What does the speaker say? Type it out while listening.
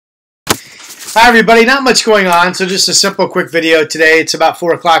Hi everybody, not much going on, so just a simple quick video today. It's about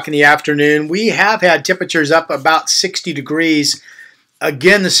 4 o'clock in the afternoon. We have had temperatures up about 60 degrees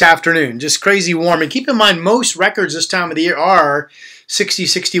again this afternoon. Just crazy warm. And keep in mind, most records this time of the year are 60,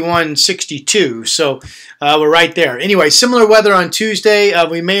 61, 62. So we're right there. Anyway, similar weather on Tuesday.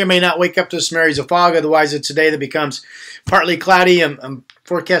 We may or may not wake up to some areas of fog. Otherwise, it's a day that becomes partly cloudy. I'm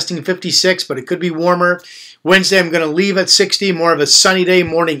forecasting 56, but it could be warmer. Wednesday, I'm going to leave at 60, more of a sunny day,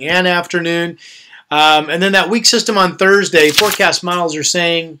 morning and afternoon. And then that weak system on Thursday, forecast models are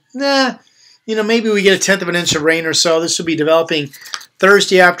saying, maybe we get a tenth of an inch of rain or so. This will be developing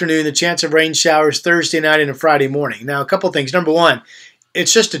Thursday afternoon, the chance of rain showers Thursday night and Friday morning. Now, a couple things. Number one,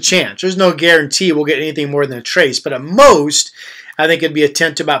 it's just a chance. There's no guarantee we'll get anything more than a trace. But at most, I think it'd be a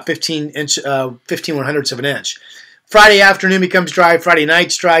tenth to about 15 1/100ths of an inch. Friday afternoon becomes dry. Friday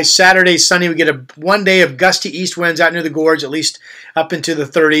night's dry. Saturday, sunny. We get one day of gusty east winds out near the gorge, at least up into the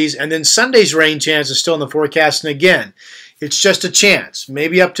 30s. And then Sunday's rain chance is still in the forecast. And again, it's just a chance.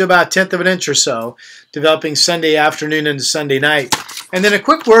 Maybe up to about a tenth of an inch or so, developing Sunday afternoon into Sunday night. And then a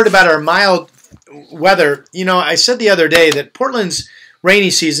quick word about our mild weather. I said the other day that Portland's rainy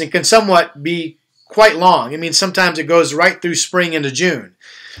season can somewhat be quite long. I mean, sometimes it goes right through spring into June.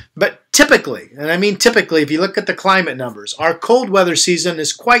 But typically, and I mean typically, if you look at the climate numbers, our cold weather season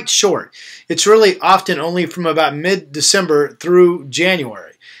is quite short. It's really often only from about mid-December through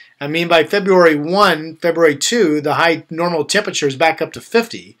January. I mean, by February 1, February 2, the high normal temperature is back up to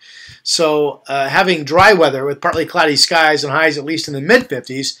 50. So having dry weather with partly cloudy skies and highs at least in the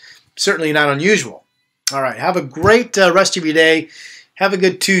mid-50s, certainly not unusual. All right, have a great rest of your day. Have a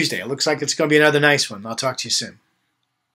good Tuesday. It looks like it's going to be another nice one. I'll talk to you soon.